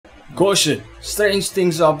Caution, strange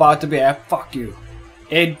things are about to be happening. Fuck you.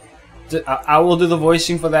 Ed, I will do the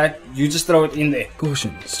voicing for that. You just throw it in there.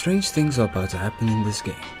 Caution, strange things are about to happen in this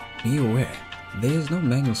game. Be aware, there is no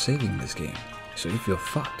manual saving this game. So if you're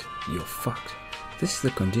fucked, you're fucked. This is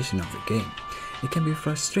the condition of the game. It can be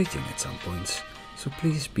frustrating at some points, so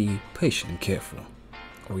please be patient and careful,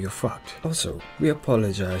 or you're fucked. Also, we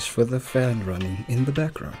apologize for the fan running in the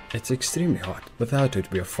background. It's extremely hot. Without it,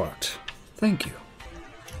 we are fucked. Thank you.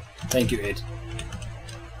 Thank you, Ed.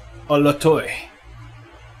 Olotoi.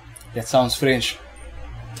 That sounds French.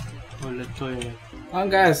 Olotoi. Oh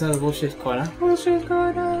guys, another bullshit corner. Bullshit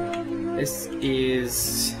corner. This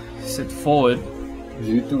is set forward.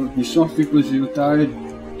 You soft because you're tired.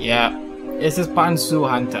 Yeah. This is Pantsu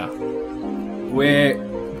Hunter. Where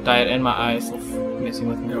Tired and my eyes of messing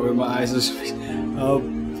with me. where my eyes is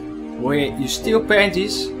where you steal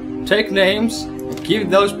panties, take names, and give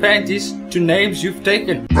those panties to names you've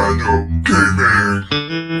taken.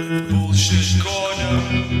 Bullshit corner.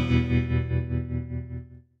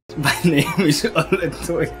 My name is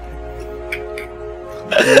Olotoi.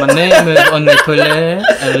 My name is Olotoi.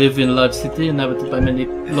 I live in large city inhabited by many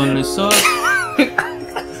lonely souls.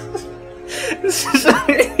 This is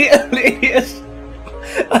hilarious.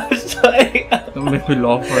 I'm sorry. Don't make me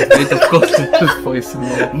laugh. Wait, of course, this voice.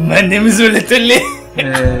 My name is Olotoi.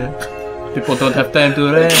 People don't have time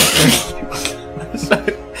to rest.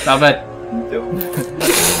 Stop it.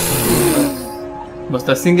 Most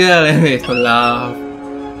are single and to laugh.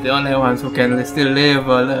 The only ones who can still live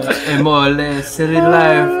a more or less silly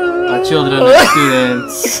life are children and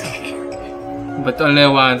students. But only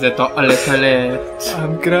ones that are Olotoi.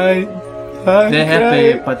 I'm crying. They're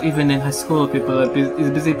happy, but even in high school, people are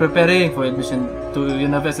busy preparing for admission to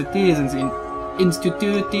universities and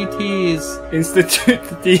institutes.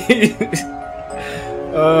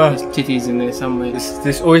 There's titties in there somewhere.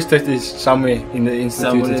 There's always titties somewhere in the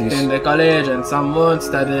Some will institute. attend the college and some won't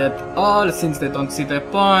study at all since they don't see their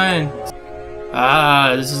point.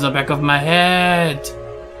 Ah, this is the back of my head.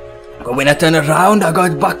 But when I turn around, I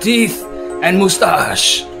got buck teeth and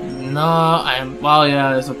mustache. No, well,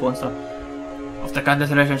 yeah, there's a porn star. After countless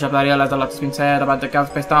relationships, I realized a lot has been said about the girls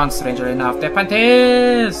based on, strangely enough, their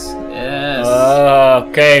panties. Yes.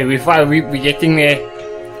 Okay, we're getting there.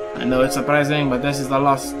 I know it's surprising, but this is the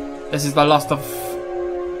lost. This is the lost of.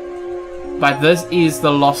 But this is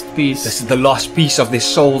the lost piece. This is the lost piece of their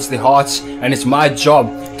souls, their hearts, and it's my job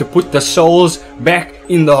to put the souls back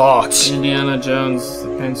in the hearts. Indiana Jones, the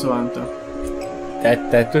Pantsu Hunter.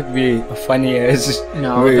 That would be a funny as.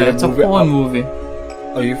 No, that's a porn movie.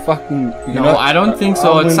 Are you fucking? No, I don't think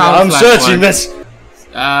so. It sounds like searching one. this.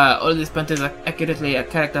 All these panties are accurately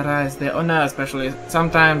characterize their owner, especially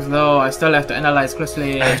sometimes though I still have to analyze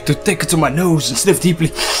closely. I have to take it to my nose and sniff deeply.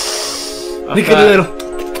 Lick it a little.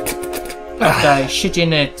 After I shit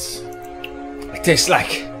in it. It tastes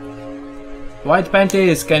like. White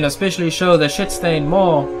panties can especially show the shit stain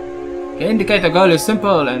more. Can indicate the girl is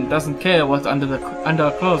simple and doesn't care what's under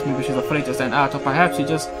her clothes. Maybe she's afraid to stand out, or perhaps she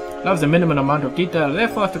just loves the minimum amount of detail.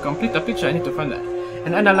 Therefore, to complete the picture, I need to find that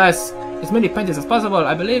and analyze as many panties as possible.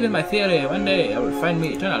 I believe in my theory. One day I will find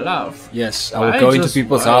me eternal love. Yes, I will go into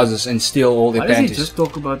people's houses and steal all their panties. Why does he panties. just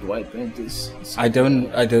talk about white panties? I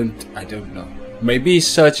don't know. Maybe he's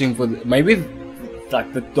searching for maybe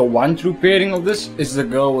like the one true pairing of this is the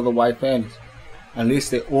girl with the white panties. Unless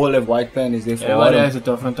they all have white panties, therefore everybody has a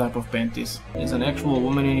different type of panties. There's an actual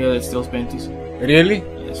woman in here that steals panties. Really?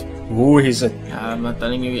 Yes. Who is it? I'm not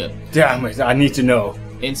telling you yet. Damn it, I need to know.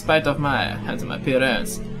 In spite of my handsome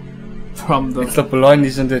appearance, from the It's the blonde,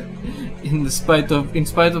 isn't it? in spite of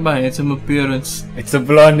my handsome appearance. It's the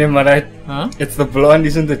blonde, am I right? Huh? It's the blonde,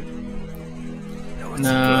 isn't it? No, it's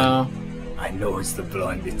the No. blonde. I know it's the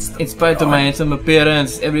blonde. It's the In spite of my blonde. handsome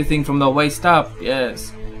appearance, everything from the waist up,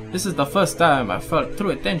 yes. This is the first time I felt true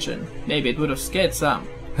attention. Maybe it would have scared some.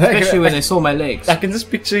 Especially when they saw my legs. I can just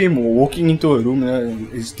picture him walking into a room and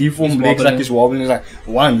his deformed He's legs wobbling. like he's wobbling. He's like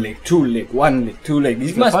one leg, two leg, one leg, two leg.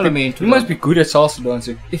 He must follow be, me into he must be good at salsa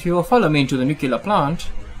dancing. If you will follow me into the nuclear plant.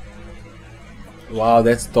 Wow,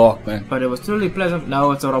 that's dark, man. But it was truly pleasant.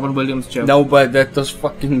 No, it's a Robin Williams joke. No, but that was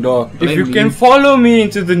fucking dark. Blame If you me. can follow me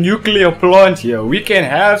into the nuclear plant here, we can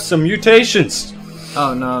have some mutations.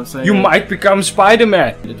 Oh no, I'm saying You might become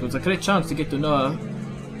Spider-Man. it was a great chance to get to know her.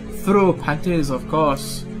 Through panties, of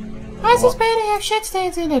course. Why does this baby have shit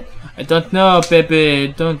stains in it? I don't know,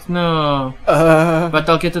 baby. Don't know. But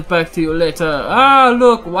I'll get it back to you later. Ah,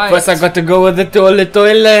 look, white. First I got to go with the toilet.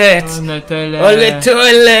 Oh, no, toilet. On the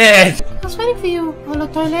toilet. I was waiting for you. On the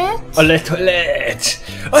toilet. On the toilet.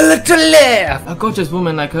 On the toilet. A gorgeous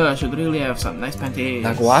woman like her should really have some nice panties.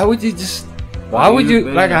 Like, why would you just Why would you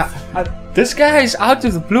like? This guy is out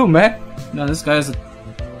of the blue, man. No, this guy is a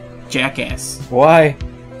jackass. Why?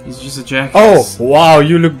 He's just a jackass. Oh, wow,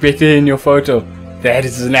 you look better in your photo. That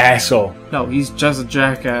is an asshole. No, he's just a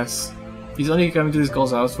jackass. He's only coming to this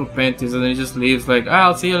girl's house for panties and then he just leaves like,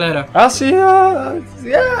 I'll see you later. I'll see you.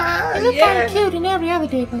 Yeah. You look kind of cute in every other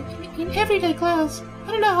day, but in everyday clothes.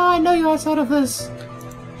 I don't know how I know you outside of this.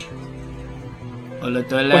 What,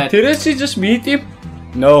 didn't she just meet him?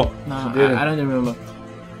 No, no, she didn't. I don't remember.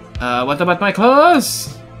 What about my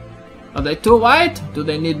clothes? Are they too white? Do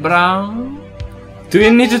they need brown? Do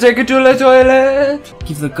you need to take her to the toilet?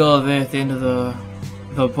 Give the girl there at the end of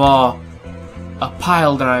the bar a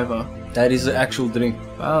pile driver. That is the actual drink.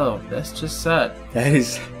 Oh, that's just sad. That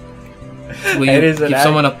is. Where you give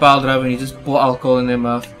someone a pile driver and you just pour alcohol in their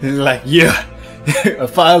mouth. It's like, yeah, a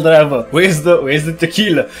pile driver. Where's the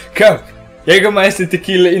tequila? Come, Jägermeister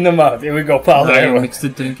tequila in the mouth. Here we go, pile driver. Mix the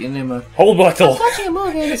drink in their mouth. Whole bottle. I was watching a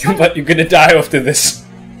movie and But you're gonna die after this.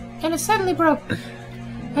 it suddenly broke.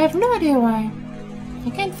 I have no idea why. I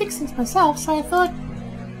can't fix things myself, so I thought...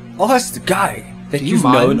 Ask the guy that you you've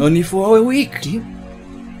mind? known only for a week.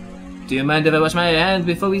 Do you mind if I wash my hands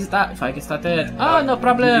before we start? If I get started? Oh, no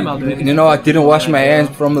problem. I'll do it. You know, I didn't wash my hands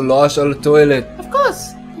from the last on the toilet. Of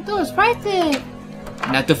course! The door's right there!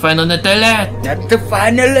 Not to find on the toilet. Not the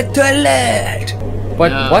final toilet.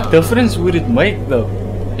 But Yeah. what difference would it make, though?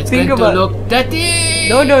 It's Think going about- to look dirty.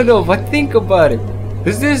 No. But think about it.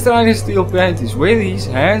 This is trying to steal panties. Whether his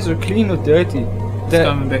hands are clean or dirty. It's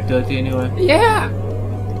coming back dirty anyway. Yeah.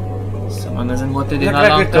 Someone hasn't wanted it in a Like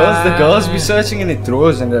long the girls be time. searching in the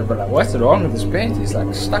drawers and they're like, what's wrong with this panties?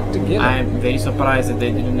 Like stuck together. I'm very surprised that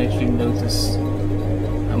they didn't actually notice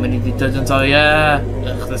how many detergents are here.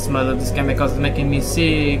 Ugh, the smell of these chemicals is making me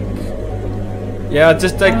sick. Yeah,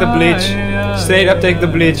 just take the bleach. Straight up take the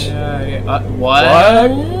bleach.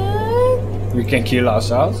 What? We can kill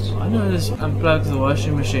ourselves. I know this unplugs the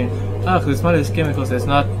washing machine. Ugh, the smell of these chemicals. That's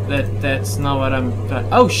not what I'm trying.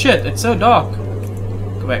 Oh shit! It's so dark.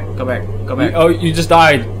 Go back. You just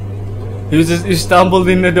died. You stumbled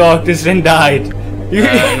in the darkness and died. You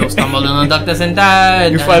stumbled in the darkness and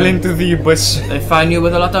died. You fell into the abyss. They find you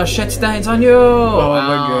with a lot of shit stains on you. Oh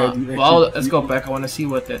my god. Well, let's go back. I want to see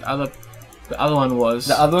what the other one was.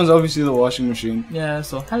 The other one's obviously the washing machine. Yeah.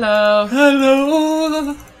 So hello.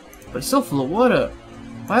 Hello. But it's still full of water.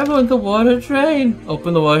 Why won't the water drain?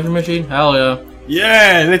 Open the washing machine. Hell yeah.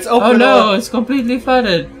 Yeah, let's open Oh it no, up. it's completely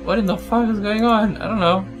flooded. What in the fuck is going on? I don't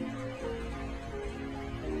know.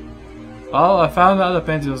 Oh, I found the other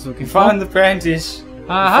panties I was looking for. Found the panties.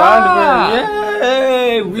 Aha!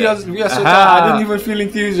 Yay! We are so Aha. tired. I don't even feel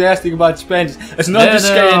enthusiastic about the panties. It's not There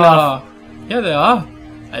risque they enough. are. Here they are.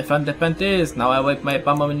 I found the panties. Now I wipe my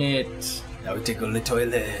bum on it. Now we take on the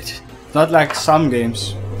toilet. Not like some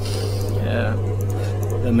games. Yeah.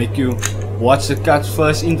 They make you watch the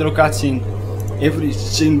first intro cutscene every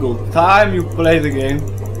single time you play the game.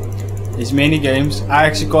 There's many games. I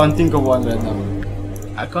actually can't think of one right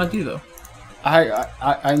now. I can't either.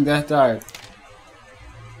 I'm that tired.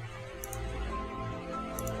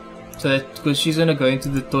 So that because she's gonna go into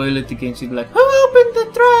the toilet again, she'll be like, who opened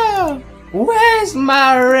the drawer? Where's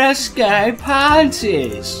my risque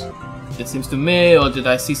panties? It seems to me, or did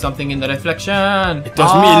I see something in the reflection? It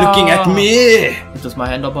was me looking at me. It was my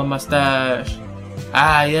hand up on mustache.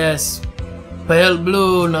 Ah yes. Pale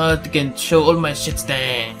blue, now it can show all my shit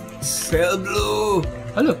stains. Pale blue.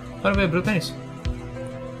 Oh look, what about blue pennies?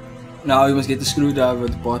 Now you must get the screwdriver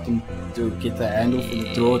at the bottom to get the handle for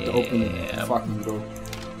the drawer to open the fucking drawer.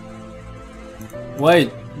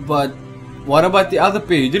 Wait, but what about the other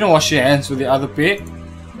pair? You didn't wash your hands with the other pair?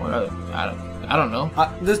 What other? I don't know.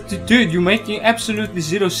 Dude, you're making absolutely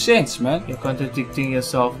zero sense, man. You're contradicting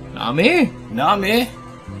yourself. Nami? Nah, man.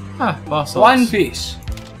 Ah, boss. One Piece.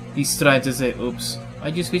 He's trying to say, oops,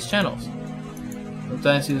 why'd you switch channels?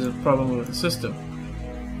 Sometimes there's a problem with the system.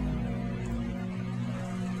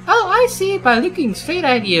 Oh, I see by looking straight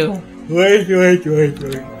at you. Wait. If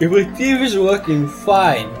the TV is working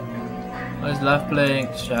fine, Why is live playing?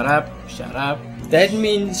 Shut up. that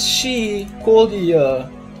means she called you.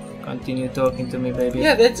 Continue talking to me, baby.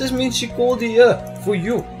 Yeah, that just means she called you for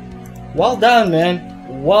you. Well done,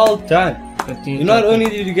 man. Well done. Continue You not talking. only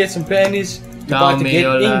did you get some panties, you Tell got to me get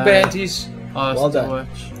your ink life. panties. Oh, Well it's too done.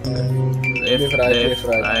 much. Left,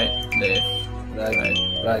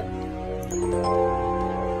 right.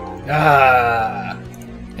 Ah.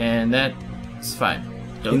 And that's fine.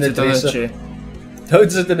 In Don't the sit on the dresser.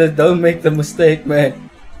 chair. Don't make the mistake, man.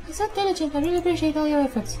 You're so diligent. I really appreciate all your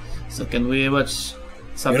efforts. So can we watch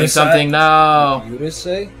something You're now? You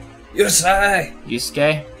say? You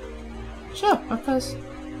sky? Sure, of course.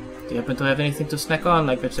 Do you happen to have anything to snack on,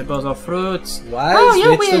 like vegetables or fruits? Why Oh, is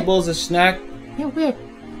you're vegetables a snack? You're weird.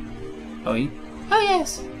 Oh, you? Oh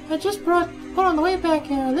yes, I just put on the way back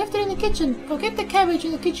here. I left it in the kitchen. Go get the cabbage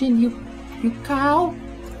in the kitchen, you cow.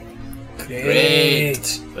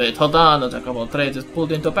 Great. Wait, hold on. The jack of all trades is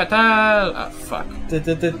pulled into battle. Ah, fuck. I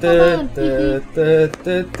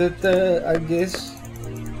guess.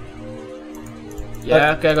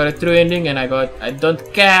 Yeah, okay, I got a true ending, and I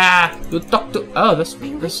don't care. You talk to. Oh, this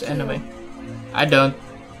anime. I don't.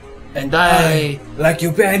 And I like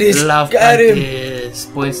your panties. love Got him. panties.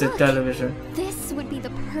 Points at television. This would be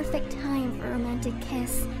the perfect time for a romantic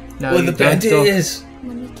kiss. No, Well, you the don't. panties.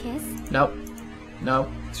 When we kiss, No, no.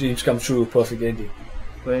 Dreams come true. Perfect ending.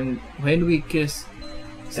 When we kiss.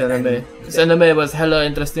 This anime. This anime was hella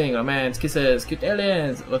interesting. Romance, kisses, cute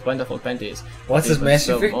aliens with wonderful panties. What's this It was Mass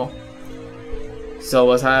so Effect? more. So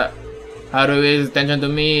was Harui's attention to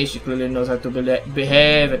me. She clearly knows how to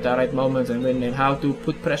behave at the right moments and when and how to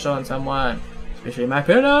put pressure on someone. Especially my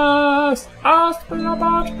penis! Ask me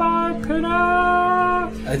about my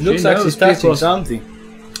penis! It looks She like knows she's touching people's- something.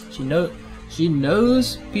 She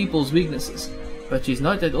knows people's weaknesses, but she's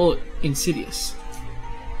not at all insidious.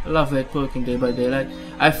 I love that poking day by daylight.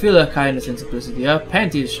 I feel her kindness and simplicity. Her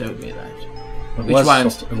panties showed me that. Which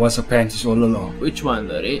ones? It was a panties all along. Which one?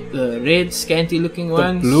 The red scanty looking The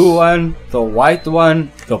ones? blue one, the white one,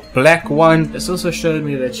 the black one. This also showed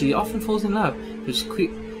me that she often falls in love,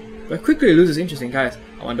 but quickly loses interest in guys.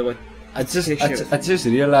 I wonder what. I just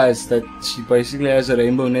realized that she basically has a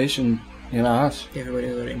Rainbow Nation in her house. Everybody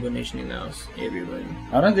has a Rainbow Nation in the house. Everybody.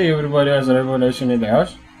 I don't think everybody has a Rainbow Nation in the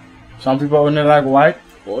house. Some people only like white.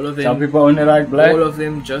 All of them. Some people only like black. All of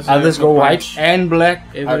them just. Others have a go white bunch. and black.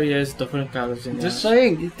 Everybody has different colors in Just there.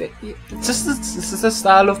 saying, it's just a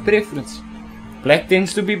style of preference. Black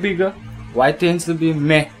tends to be bigger, white tends to be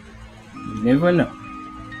meh. You never know.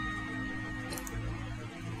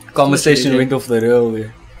 Conversation went off the rail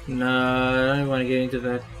there. No, I don't want to get into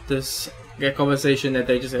that. That conversation that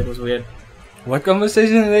they just had was weird. What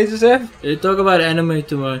conversation did they just have? They talk about anime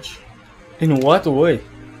too much. In what way?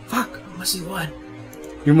 Fuck, I'm missing one.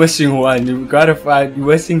 You're missing one, you gotta find, you're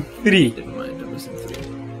missing three. Never mind, I'm missing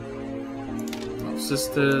three. Oh,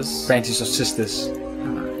 sisters. Panties of sisters.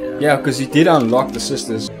 Yeah. Yeah, because he did unlock the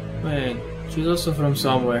sisters. Man, she's also from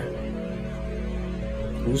somewhere.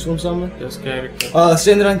 Who's from somewhere? This character. Oh,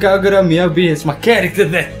 Senran Kagura Miyabi, it's my character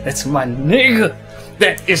there. That's my nigga.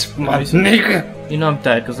 That is my nigga. You know I'm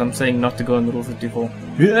tired because I'm saying not to go on Rule 54.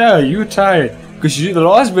 Yeah, you tired. Because the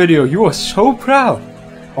last video, you were so proud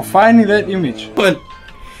of finding that image. But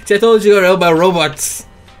see, I told you about robots.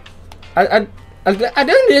 I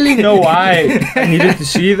don't really know why I needed to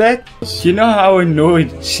see that. You know how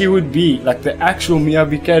annoyed she would be, like the actual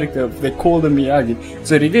Miyabi character, if they called her Miyagi.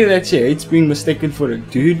 So they did that she hates being mistaken for a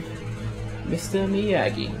dude. Mr.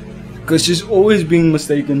 Miyagi. Because she's always being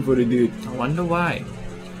mistaken for a dude. I wonder why.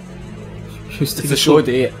 It's the short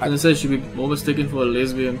hair. As I said, she'd be more mistaken for a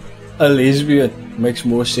lesbian. A lesbian makes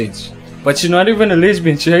more sense. But she's not even a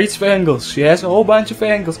lesbian, she hates fangirls. She has a whole bunch of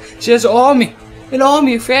fangirls. She has an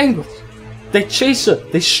army of fangirls. They chase her,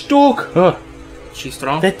 they stalk her, She's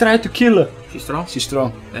strong. they try to kill her. She's strong. She's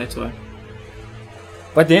strong. That's why.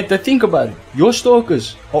 But then to think about it, your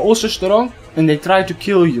stalkers are also strong and they try to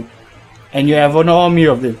kill you. And you have an army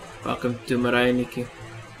of them. Welcome to Mirai Nikki.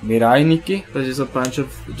 Mirai Nikki? There's a bunch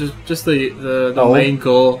of just the Oh. main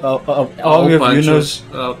goal. Army of Unos.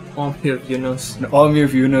 Army of Unos. An army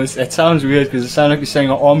of Unos. That sounds weird because it sounds like you're saying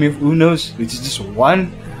an army of Unos, which is just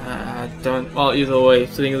one. I don't. Well, either way,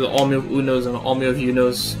 saying the army of Unos and an army of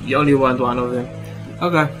Unos, you only want one of them.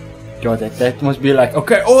 Okay. God, that must be like,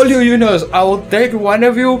 okay, all you Unos, I will take one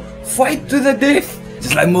of you, fight to the death.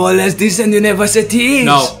 Just like more or less this and universities.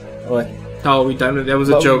 No. What? No, we done it. That was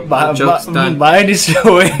a joke. The joke's done. Mine is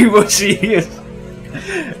way more serious.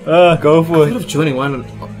 Go for I it. thought of joining one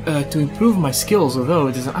to improve my skills, although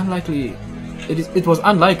it is unlikely. It was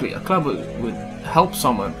unlikely a club would help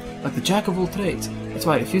someone like the jack of all trades. That's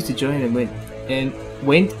why I refused to join and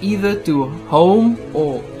went either to home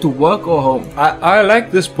or to work or home. I like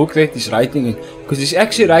this book that he's writing in because he's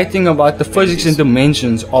actually writing about the physics and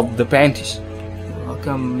dimensions of the panties.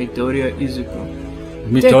 Welcome, Midoriya Izuku.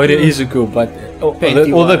 Midoriya Izuku, but all the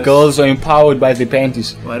Panty-wise. girls are empowered by the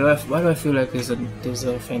panties. Why do I feel like there's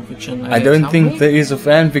a fan fiction? Like I that don't somewhere? think there is a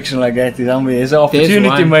fan fiction like that. There's an opportunity,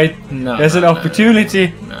 one. mate. No, There's an no,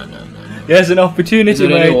 opportunity. No. There's an opportunity,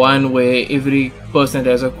 There's only mate. one way every person that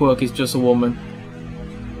has a quirk is just a woman.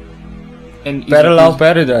 And Parallel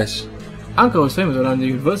Paradise. Anka was famous around the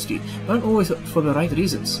university, but not always for the right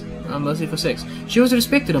reasons. mostly for sex. She was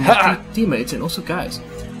respected among teammates and also guys.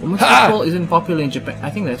 Women's football isn't popular in Japan. I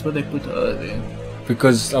think that's what they put her there.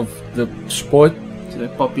 Because of the sport? So the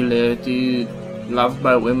popularity, loved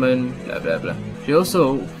by women, blah blah blah.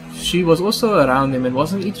 She was also around them and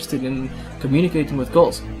wasn't interested in communicating with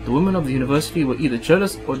girls. The women of the university were either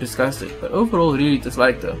jealous or disgusted, but overall really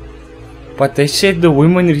disliked her. But they said the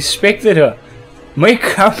women respected her.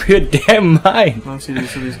 Make up your damn mind. Mostly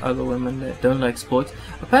these other women that don't like sports.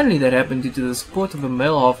 Apparently that happened due to the support of the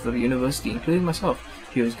male half of the university, including myself.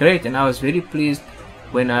 She was great and I was very pleased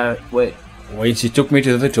when I... Wait, she took me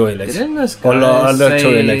to the toilet. Didn't this guy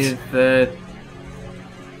say that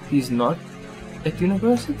he's not at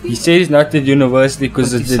university? He said he's not at university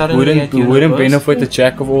because it wouldn't benefit a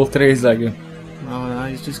jack of all trades like him. No,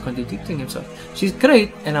 he's just contradicting himself. She's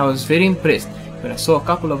great and I was very impressed. When I saw a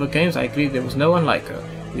couple of her games, I agreed there was no one like her.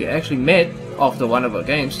 We actually met after one of her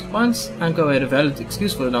games. Once, Anko had a valid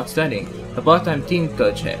excuse for not studying. The part-time team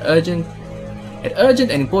coach had urgent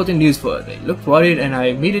and important news for her. They looked worried and I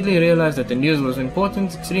immediately realized that the news was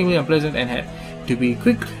important, extremely unpleasant and had to be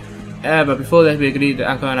quick. But before that we agreed that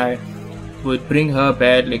Anko and I would bring her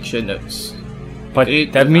bad lecture notes. But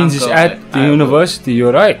that means it's at the university,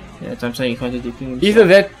 you're right. Yeah, that's what I'm saying, contradicting himself. Either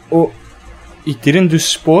that or he didn't do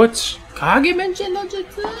sports. Maybe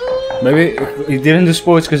he didn't do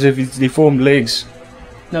sports because of his deformed legs.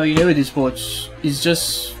 No, he never did sports. He's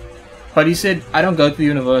just... But he said, I don't go to the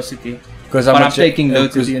university. But I'm taking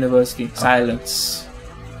notes to the university. Silence.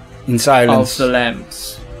 In silence. Of the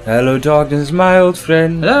lambs. Hello darkness, my old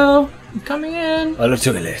friend. Hello, I'm coming in. Hello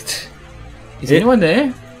toilet. Is anyone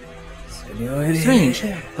there? Strange,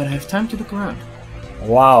 but I have time to look around.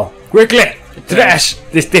 Wow. Quickly! Trash!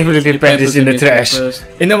 There's definitely panties in the trash.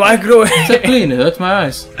 In the microwave. So clean, it hurts my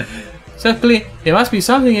eyes. So clean. There must be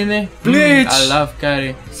something in there. Bleach! I love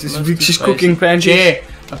curry. She's cooking panties. Chair.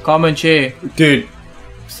 A common chair. Dude.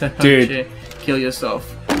 Chair. Kill yourself.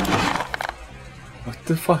 What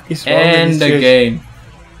the fuck is wrong with this And again.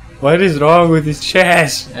 What is wrong with his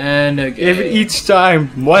chairs? And again. Each time,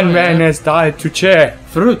 one man has died to chair.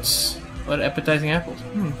 Fruits. Or appetizing apples.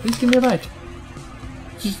 Please give me a bite.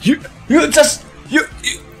 You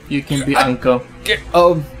can be uncle.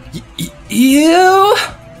 You.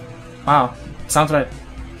 Wow, sounds right.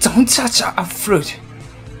 Don't touch a fruit.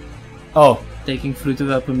 Oh, taking fruit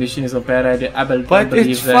without permission is a bad idea. I believe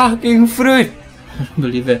it's fucking fruit.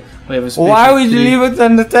 Believe it. Why would you leave it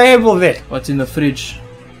on the table then? What's in the fridge?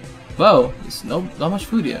 Whoa, there's not much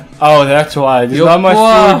food here. Oh, that's why. There's not much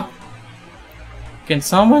food. Can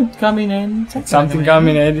someone come in and... Something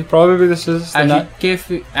coming in. Probably this is... I got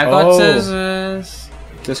scissors.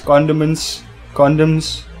 Just condiments.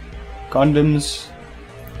 Condoms.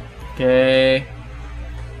 Okay.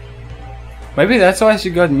 Maybe that's why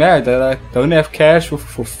she got mad. That I don't have cash for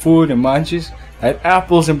food and munchies. That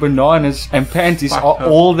apples and bananas and panties are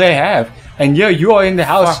all they have. And yeah, you are in the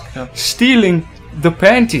house stealing the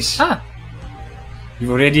panties.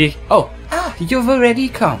 You've already... you've already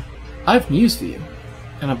come. I have news for you.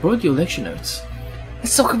 And I brought you lecture notes.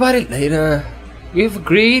 Let's talk about it later. We've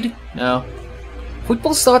agreed. No.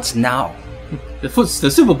 Football starts now. The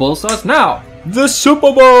Super Bowl starts now. The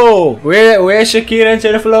Super Bowl! Where's Shakira and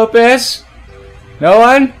Jennifer Lopez? No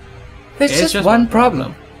one? There's just one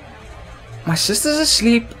problem. My sister's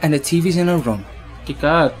asleep and the TV's in her room. Kick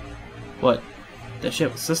out. What? Does she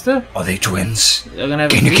have a sister? Are they twins? They're gonna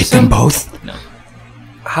have Can you get them both? No.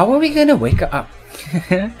 How are we gonna wake her up?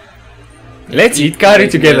 Let's eat curry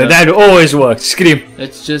together. That always works. Scream.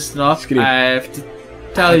 Let's just not. Scream. I have to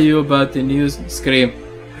tell you about the news. Scream.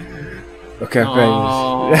 Okay.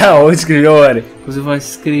 Yeah, scream. Don't worry. Because if I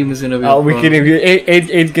scream, it's gonna be. We can.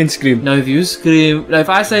 Eight can scream. No, if you scream, like if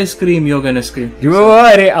I say scream, you're gonna scream. Don't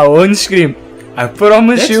worry. I won't scream. I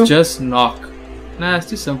promise you. Let's just knock. Nah, it's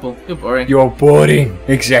too simple. You're boring. You're boring.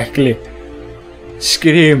 Exactly.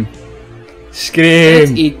 Scream.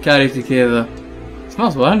 Let's eat curry together. It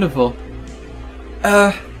smells wonderful.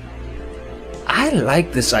 I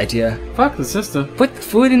like this idea. Fuck the sister. Put the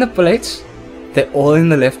food in the plates. They're all in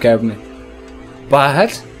the left cabinet.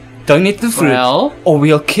 But don't eat the fruit, or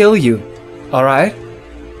we'll kill you. Alright?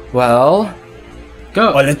 Well...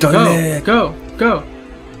 Go! Go!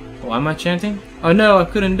 Why am I chanting? Oh no, I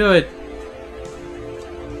couldn't do it.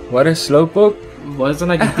 What a slowpoke.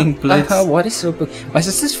 Wasn't I eating plates? What is slowpoke? My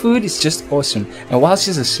sister's food is just awesome. And while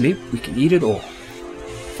she's asleep, we can eat it all.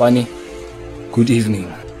 Funny. Good evening.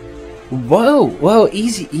 Whoa,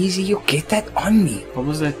 easy, you get that on me. What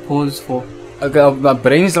was that pause for? Okay, my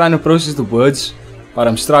brain is trying to process the words, but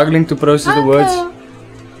I'm struggling to process the words.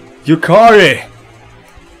 Yukari!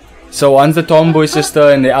 So one's the tomboy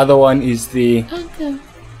sister and the other one is the...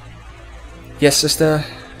 Yes, sister.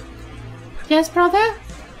 Yes, brother?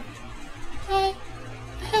 I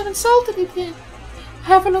haven't assaulted it yet. I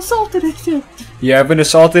haven't assaulted it yet. You haven't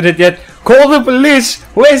assaulted it yet? Call the police!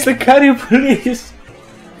 Where's the curry police?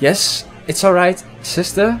 Yes, it's alright,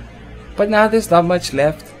 sister. But now there's not much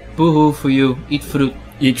left. Boo-hoo for you. Eat fruit.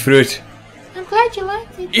 Eat fruit. I'm glad you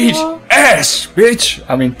liked it. Eat though. ass, bitch!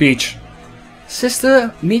 I mean peach.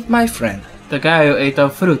 Sister, meet my friend. The guy who ate our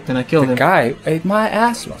fruit and I killed The him. guy ate my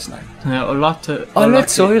ass last night. A lot to... On the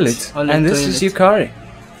toilet. And this is your curry.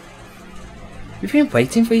 We've been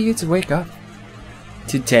waiting for you to wake up.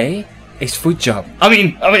 Today is food job. I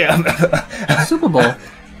mean Super Bowl.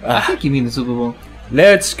 I think you mean the Super Bowl.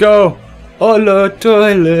 let's go. Hello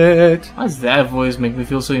toilet. Why does that voice make me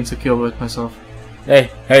feel so insecure with myself? Hey.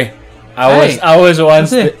 Hey. I was once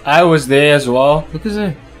Who's it? I was there as well. Look at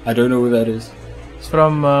that. I don't know who that is. It's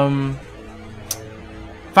from,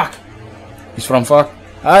 Fuck. He's from Fuck.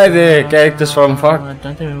 Hi there, characters from Fuck. I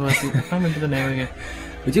don't remember what I can't remember the name again.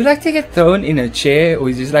 Would you like to get thrown in a chair or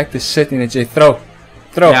would you just like to sit in a chair? Throw.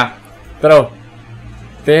 Yeah. Throw.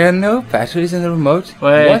 There are no batteries in the remote.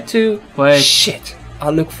 Wait. What to? Wait. Shit.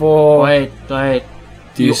 I'll look for. Wait.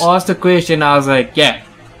 Do You s- asked a question, I was like, yeah.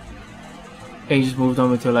 And you just moved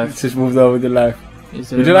on with your life. Just moved over the life. Is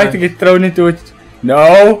there Would a you like life? to get thrown into it?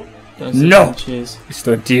 No. Don't sit No. on chairs. It's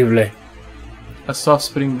not terrible. A soft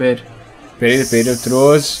spring bed. Bed of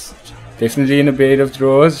drawers. Definitely in a bed of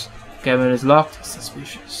drawers. Cabin is locked.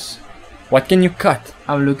 Suspicious. What can you cut?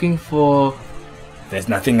 I'm looking for... There's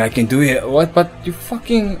nothing I can do here. What? But you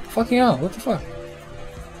fucking hell. What the fuck?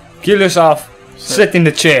 Kill yourself. Sit in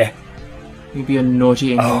the chair. You be a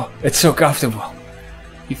naughty angel. Oh, it's so comfortable.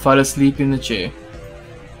 You fall asleep in the chair.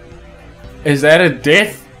 Is that a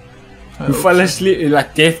death? I You hope fell so. asleep,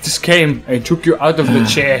 like death just came and took you out of the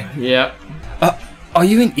chair. Yeah. Are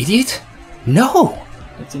you an idiot? No.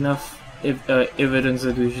 That's enough evidence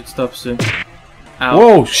that we should stop soon. Ow.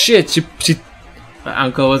 Whoa, shit! She My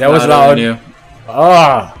uncle was That was louder loud. than you.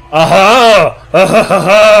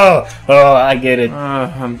 Oh, I get it.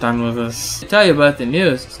 I'm done with this. Tell you about the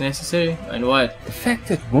news. It's necessary. And what? The fact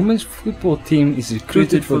that women's football team is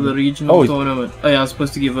Recruited for the regional tournament. Oh yeah, I was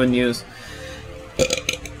supposed to give her news.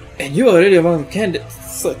 And you're already among the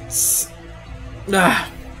candidates.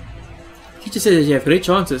 Teacher said that you have great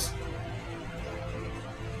chances.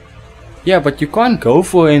 Yeah, but you can't go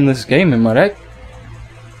for it in this game, am I right?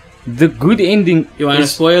 The good ending You want a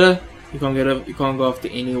is spoiler? You can't go after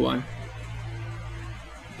anyone.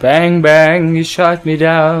 bang bang, you shot me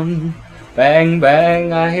down. Bang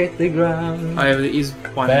bang, I hit the ground. However, there is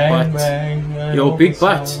one Bang but. bang, I Your big almost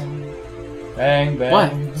butt. found. Bang bang.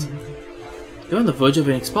 What? You're on the verge of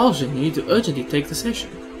an expulsion. You need to urgently take the session.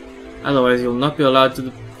 Otherwise, you'll not be allowed to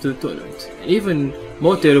the tournament. And even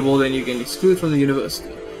more terrible, than you can exclude from the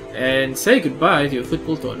university and say goodbye to your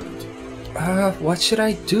football tournament. What should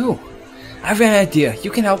I do? I have an idea. You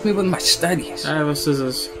can help me with my studies. I have a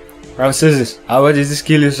scissors. Bro, scissors, how about you just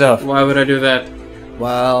kill yourself? Why would I do that?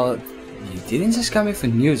 Well, you didn't just come here for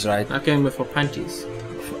news, right? I came here for panties.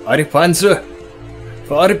 For Pantsu.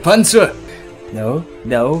 For Pantsu.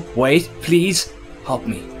 No, wait, please help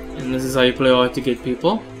me. And this is how you play hard to get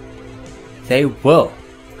people. They will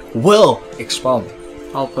expel me.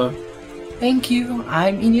 Help her. Thank you,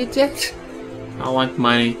 I'm in your debt. I want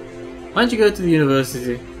money. Why don't you go to the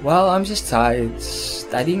university? Well, I'm just tired.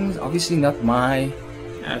 Studying is obviously not my...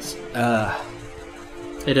 Yes. I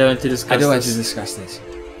I don't want to discuss don't want to this. discuss this.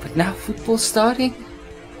 But now football's starting.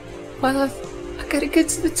 Well, I gotta get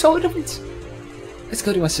to the tournament. Let's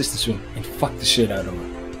go to my sister's room and fuck the shit out of her.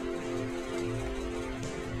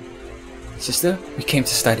 Sister, we came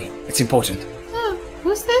to study. It's important. Oh,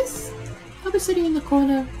 who's this? I'll be sitting in the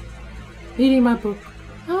corner, reading my book.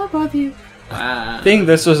 I won't bother you. I think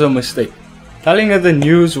this was a mistake. Telling her the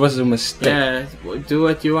news was a mistake. Yeah, do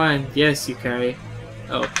what you want. Yes, you carry.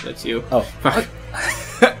 Oh, that's you. Oh, Fuck.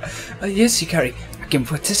 Yes, Yukari. I can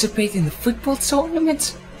participate in the football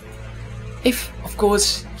tournament. If, of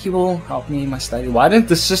course, he will help me in my study. why didn't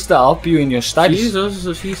the sister help you in your studies?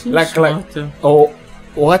 She seems Like- smarter. Oh,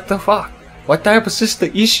 what the fuck? What type of sister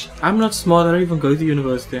is she? I'm not smart. I don't even go to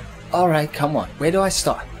university. Alright, come on. Where do I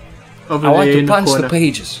start? Over I want there to in punch the corner.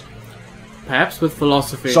 pages. Perhaps with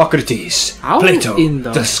philosophy. Socrates, How Plato, in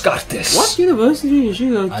the- Descartes. What university did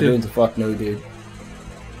you go I to? don't fuck know, dude.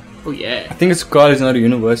 Oh yeah. I think it's a college, not a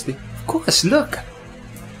university. Of course, look.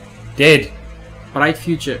 Dead. Bright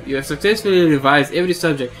future. You have successfully revised every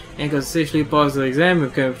subject and can successfully pass the exam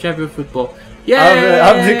and become champion of football.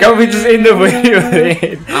 Yeah. Can we just end the video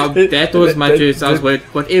there? That was my choice. I was with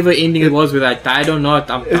whatever ending it was, whether I died or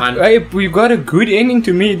not, I'm done. Hey, we got a good ending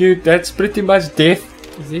to me, dude. That's pretty much death.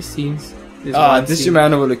 Is this scenes? This is your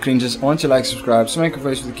man OverlordCringus. I want you to like, subscribe, smack your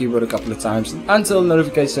face with the keyboard a couple of times. And until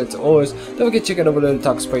notifications set to always, don't forget to check out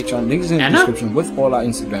OverlordOtaku's Patreon. Link is in the description with all our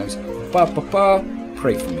Instagrams.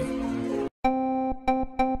 Pray for me.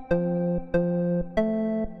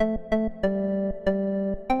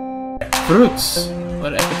 Fruits.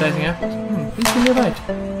 What appetizing apples? Please give me a bite.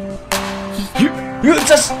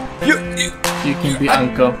 You can be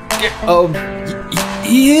uncle.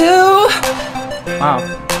 You. Wow,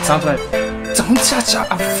 sounds right. Don't touch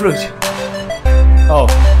a fruit. Oh,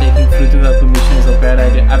 taking fruit without permission is a bad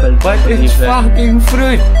idea. I It's fucking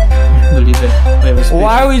fruit. Believe it.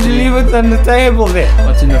 Why would you leave it on the table there?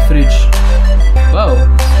 What's in the fridge? Whoa,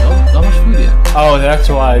 not much food here. Oh, that's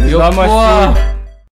why. There's not much food.